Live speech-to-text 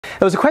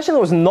There was a question that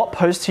was not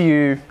posed to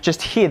you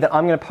just here that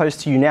I'm going to pose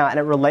to you now, and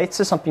it relates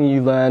to something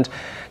you learned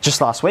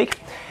just last week.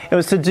 It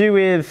was to do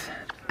with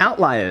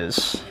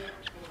outliers.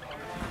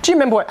 Do you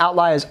remember what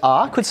outliers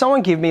are? Could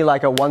someone give me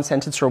like a one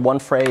sentence or a one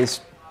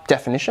phrase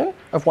definition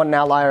of what an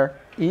outlier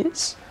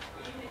is?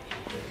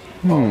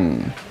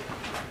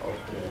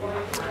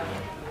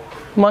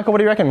 Michael, what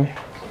do you reckon?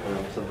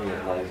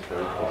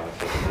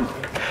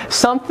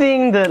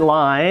 Something that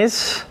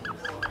lies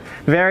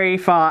very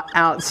far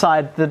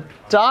outside the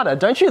data.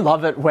 Don't you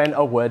love it when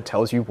a word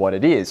tells you what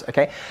it is?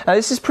 Okay. Now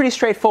this is pretty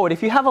straightforward.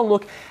 If you have a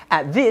look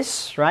at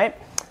this, right,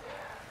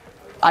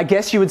 I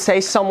guess you would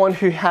say someone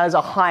who has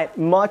a height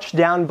much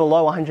down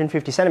below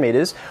 150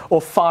 centimeters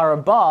or far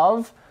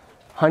above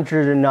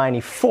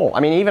 194. I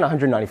mean, even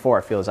 194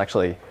 I feel is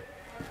actually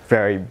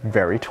very,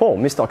 very tall.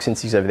 Mr.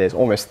 Oxensi's over there is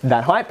almost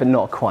that height, but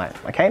not quite,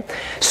 okay?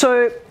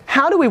 So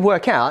how do we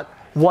work out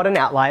what an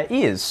outlier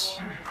is?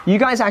 You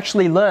guys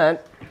actually learned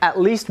at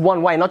least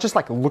one way, not just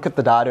like look at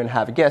the data and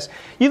have a guess.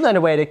 You learned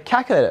a way to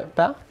calculate it,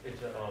 Bao?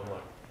 It's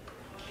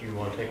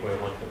Q1 take away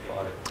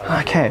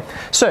 1.5. Okay,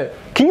 so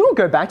can you all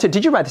go back to,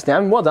 did you write this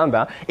down? Well done,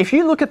 Bao. If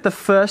you look at the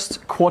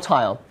first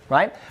quartile,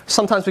 right?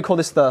 Sometimes we call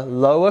this the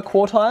lower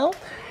quartile.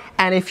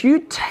 And if you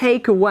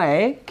take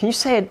away, can you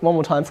say it one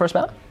more time for us,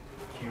 Bao?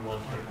 Q1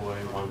 take away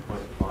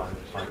 1.5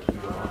 by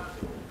Q1.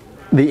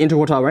 The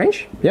interquartile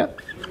range? Yeah.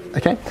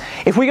 Okay.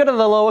 If we go to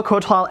the lower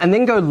quartile and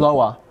then go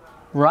lower,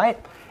 right?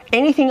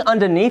 Anything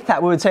underneath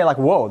that we would say like,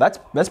 whoa,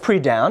 that's pretty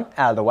down,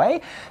 out of the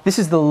way. This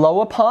is the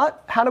lower part.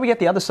 How do we get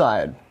the other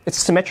side? It's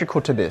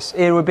symmetrical to this.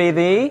 It would be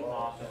the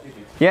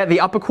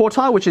upper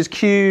quartile, which is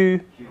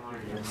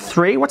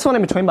Q3. What's the one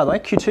in between, by the way?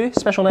 Q2,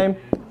 special name?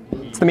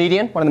 It's the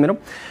median, one in the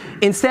middle.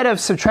 Instead of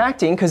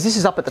subtracting, because this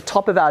is up at the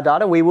top of our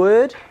data, we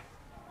would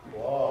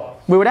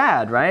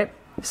add, right?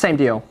 Same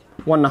deal.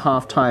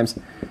 1.5 times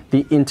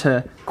the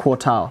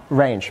interquartile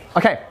range.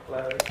 Okay.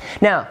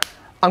 Now,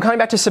 I'm coming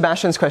back to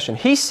Sebastian's question.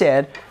 He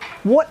said,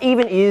 what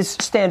even is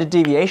standard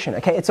deviation?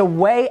 Okay, it's a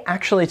way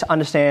actually to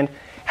understand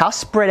how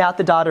spread out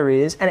the data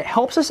is, and it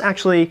helps us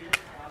actually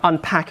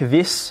unpack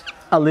this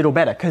a little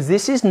better, because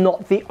this is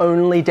not the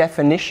only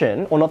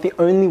definition or not the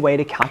only way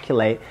to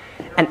calculate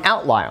an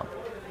outlier.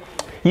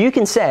 You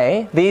can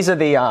say these are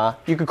the,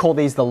 you could call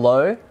these the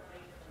low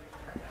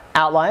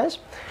outliers,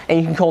 and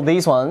you can call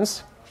these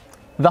ones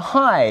the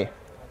high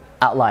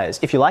outliers,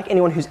 if you like,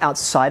 anyone who's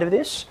outside of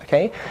this,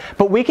 okay?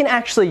 But we can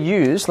actually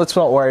use, let's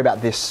not worry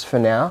about this for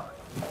now.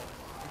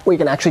 We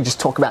can actually just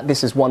talk about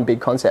this as one big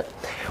concept.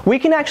 We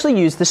can actually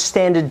use the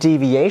standard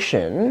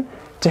deviation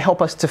to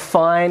help us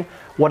define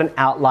what an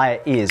outlier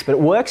is, but it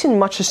works in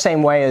much the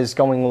same way as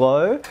going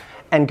low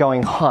and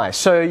going high.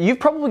 So you've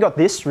probably got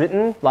this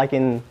written like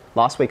in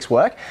last week's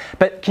work,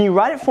 but can you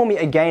write it for me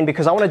again,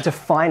 because I want to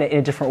define it in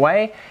a different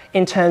way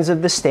in terms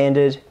of the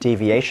standard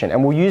deviation,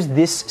 and we'll use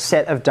this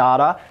set of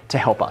data to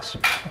help us,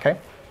 okay?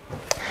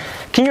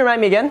 Can you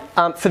remind me again?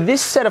 For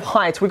this set of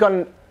heights, we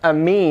got a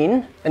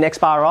mean, an x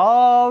bar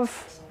of,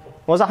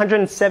 what was it,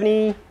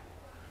 170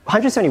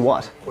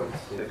 what?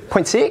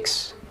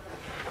 0.6.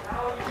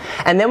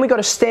 And then we got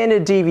a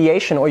standard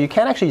deviation, or you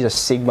can actually use a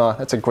sigma,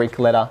 that's a Greek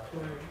letter,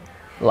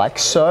 like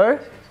so,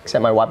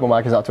 except my whiteboard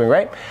marker's not doing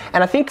great.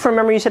 And I think from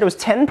memory you said it was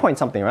 10 point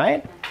something,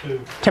 right?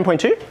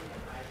 10.2?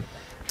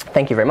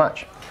 Thank you very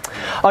much.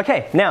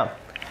 Okay, now,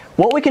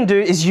 what we can do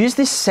is use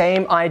this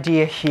same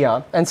idea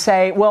here and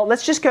say, well,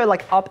 let's just go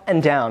like up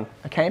and down,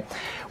 okay?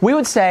 We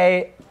would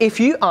say, if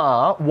you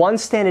are one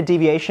standard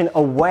deviation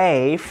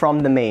away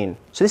from the mean,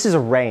 so this is a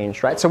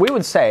range, right? So we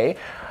would say,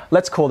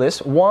 let's call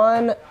this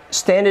one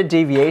standard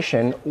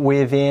deviation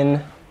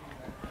within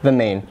the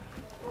mean.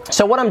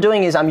 So what I'm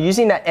doing is I'm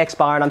using that x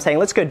bar and I'm saying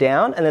let's go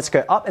down and let's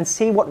go up and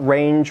see what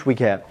range we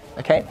get,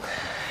 okay?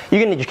 You're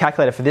going to need your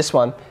calculator for this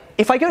one.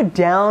 If I go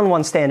down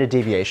one standard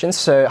deviation,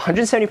 so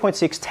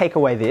 170.6, take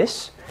away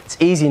this, it's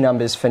easy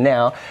numbers for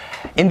now.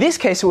 In this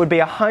case it would be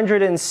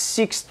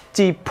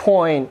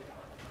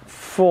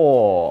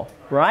 160.4,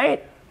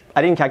 right?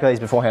 I didn't calculate these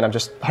beforehand, I'm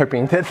just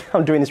hoping that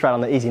I'm doing this right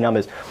on the easy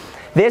numbers.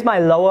 There's my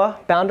lower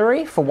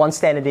boundary for one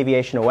standard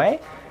deviation away.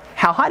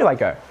 How high do I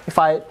go? If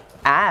I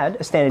add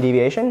a standard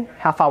deviation,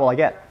 how far will I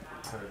get?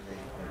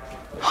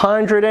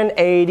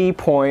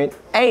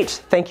 180.8.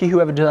 Thank you,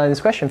 whoever designed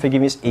this question, for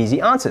giving us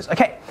easy answers.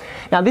 Okay,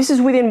 now this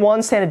is within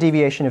one standard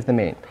deviation of the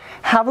mean.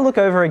 Have a look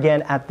over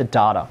again at the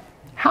data.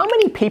 How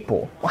many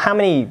people, or how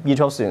many Year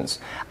 12 students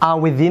are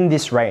within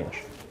this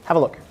range? Have a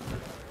look.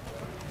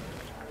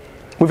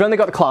 We've only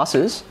got the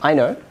classes, I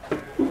know,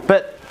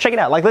 but check it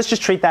out. Like, let's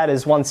just treat that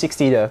as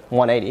 160 to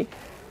 180.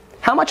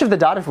 How much of the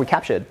data have we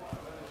captured?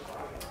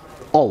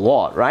 A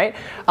lot, right?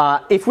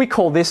 If we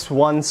call this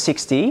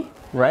 160,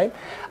 right,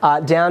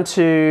 down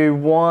to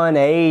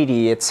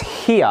 180, it's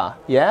here,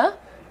 yeah?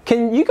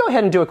 Can you go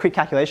ahead and do a quick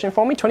calculation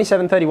for me?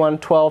 27, 31,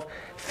 12,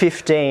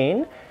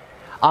 15.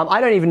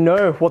 I don't even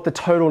know what the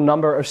total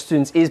number of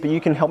students is, but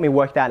you can help me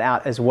work that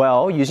out as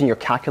well using your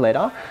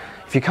calculator.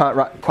 If you can't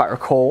quite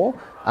recall,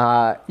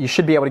 you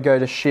should be able to go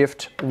to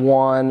shift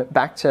 1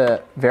 back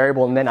to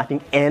variable, and then I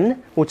think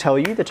n will tell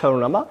you the total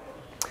number.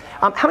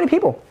 How many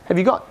people have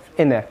you got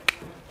in there?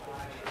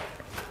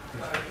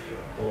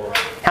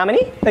 How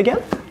many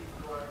again?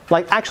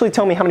 Like, actually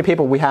tell me how many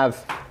people we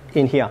have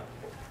in here.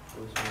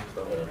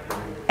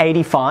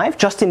 85,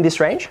 just in this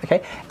range,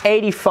 okay?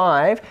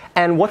 85,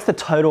 and what's the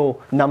total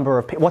number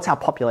of people? What's our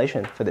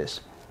population for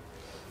this?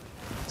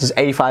 This is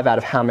 85 out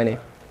of how many?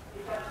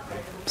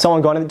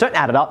 Someone gone in, don't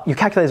add it up, your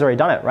calculator's already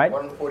done it, right?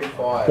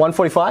 145.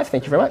 145,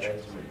 thank you very much.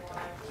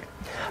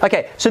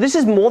 Okay, so this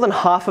is more than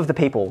half of the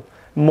people.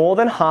 More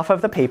than half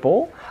of the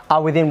people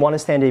are within one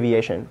standard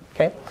deviation,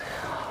 okay?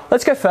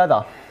 Let's go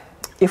further.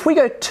 If we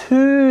go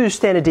 2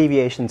 standard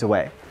deviations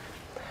away,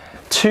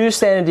 2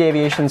 standard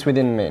deviations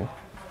within the mean.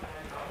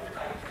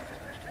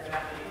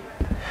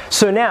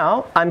 So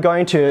now I'm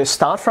going to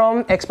start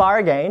from x bar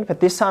again, but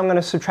this time I'm going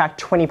to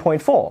subtract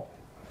 20.4.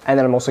 And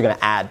then I'm also going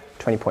to add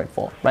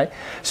 20.4, right?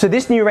 So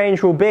this new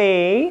range will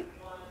be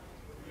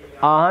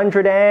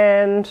 100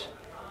 and...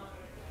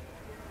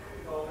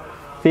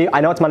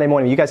 I know it's Monday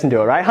morning, you guys can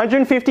do it, right?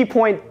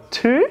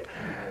 150.2,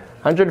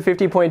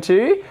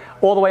 150.2,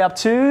 all the way up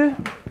to...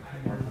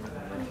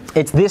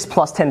 It's this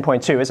plus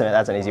 10.2, isn't it?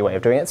 That's an easy way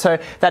of doing it. So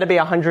that'd be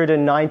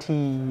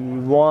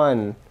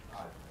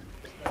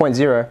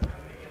 191.0.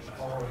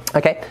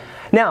 Okay,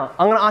 now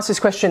I'm going to ask this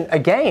question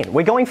again.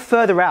 We're going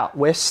further out.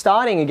 We're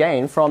starting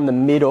again from the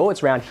middle,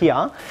 it's around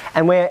here,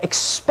 and we're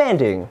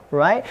expanding,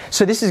 right?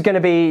 So this is going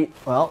to be,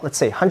 well, let's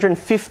see,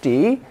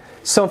 150.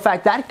 So in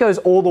fact, that goes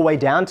all the way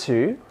down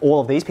to all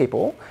of these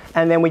people,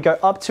 and then we go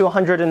up to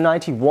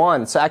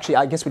 191. So actually,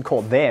 I guess we'd call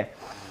it there.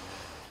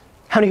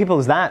 How many people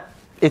is that?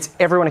 It's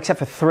everyone except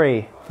for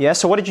 3. Yeah,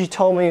 so what did you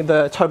tell me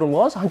the total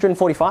was?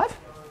 145?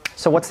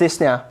 So what's this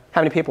now?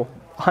 How many people?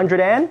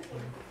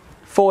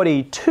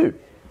 142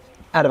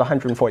 out of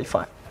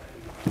 145.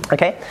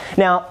 Okay,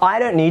 now I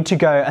don't need to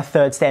go a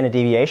 3rd standard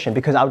deviation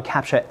because I would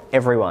capture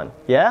everyone,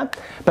 yeah?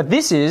 But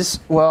this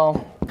is,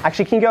 well,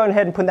 actually can you go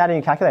ahead and put that in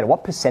your calculator?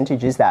 What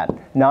percentage is that?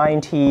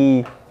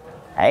 98%?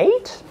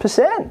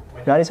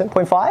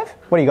 97.5?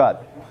 What do you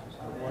got?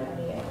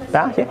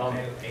 Yeah?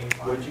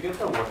 Where'd you get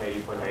the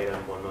 180.8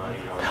 and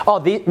 191? Oh,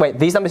 wait,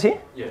 these numbers here?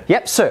 Yeah.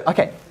 Yep, so,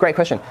 okay, great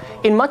question.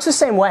 In much the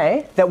same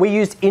way that we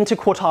used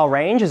interquartile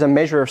range as a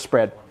measure of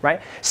spread,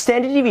 right?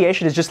 Standard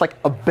deviation is just like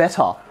a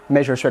better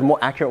measure of spread, more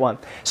accurate one.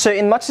 So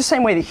in much the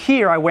same way that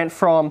here I went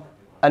from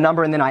a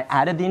number and then I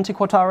added the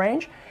interquartile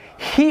range,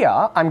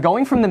 here I'm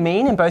going from the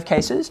mean in both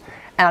cases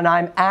and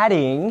I'm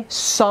adding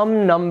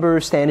some number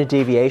of standard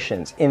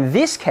deviations. In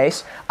this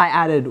case, I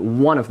added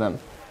one of them.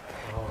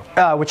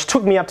 Which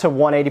took me up to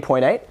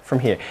 180.8 from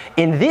here.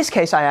 In this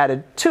case, I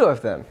added 2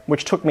 of them,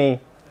 which took me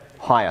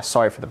higher.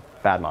 Sorry for the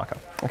bad marker.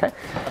 Okay.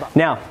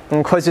 Now, I'm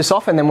going to close this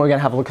off and then we're going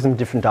to have a look at some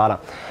different data.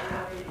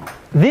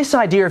 This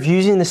idea of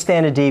using the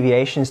standard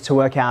deviations to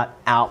work out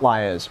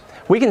outliers.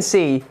 We can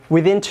see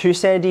within 2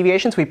 standard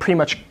deviations, we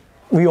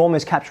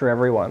almost capture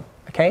everyone.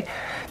 Okay.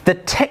 The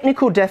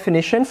technical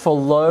definition for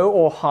low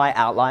or high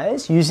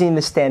outliers using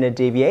the standard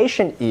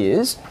deviation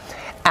is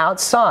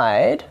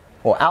outside,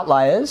 or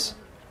outliers,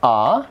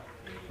 are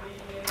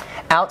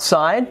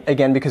outside,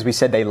 again because we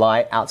said they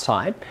lie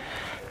outside,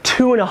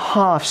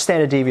 2.5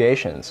 standard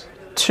deviations.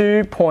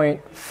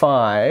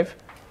 2.5.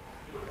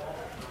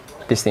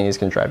 This thing is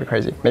going to drive me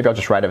crazy. Maybe I'll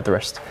just write over the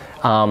rest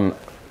on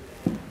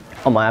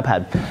my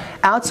iPad.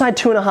 Outside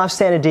 2.5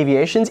 standard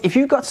deviations, if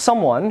you've got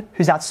someone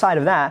who's outside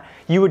of that,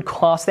 you would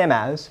class them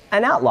as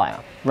an outlier,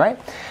 right?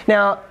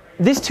 Now,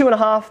 this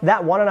 2.5,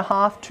 that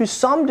 1.5, to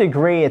some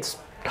degree it's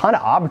kind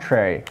of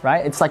arbitrary,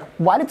 right? It's like,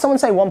 why did someone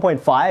say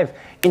 1.5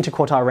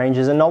 interquartile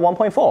ranges and not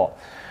 1.4?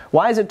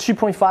 Why is it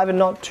 2.5 and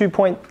not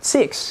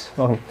 2.6?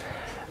 Well,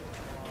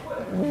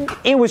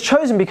 it was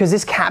chosen because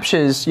this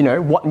captures, you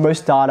know, what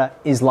most data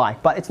is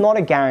like, but it's not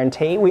a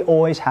guarantee. We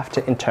always have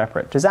to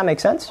interpret. Does that make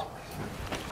sense?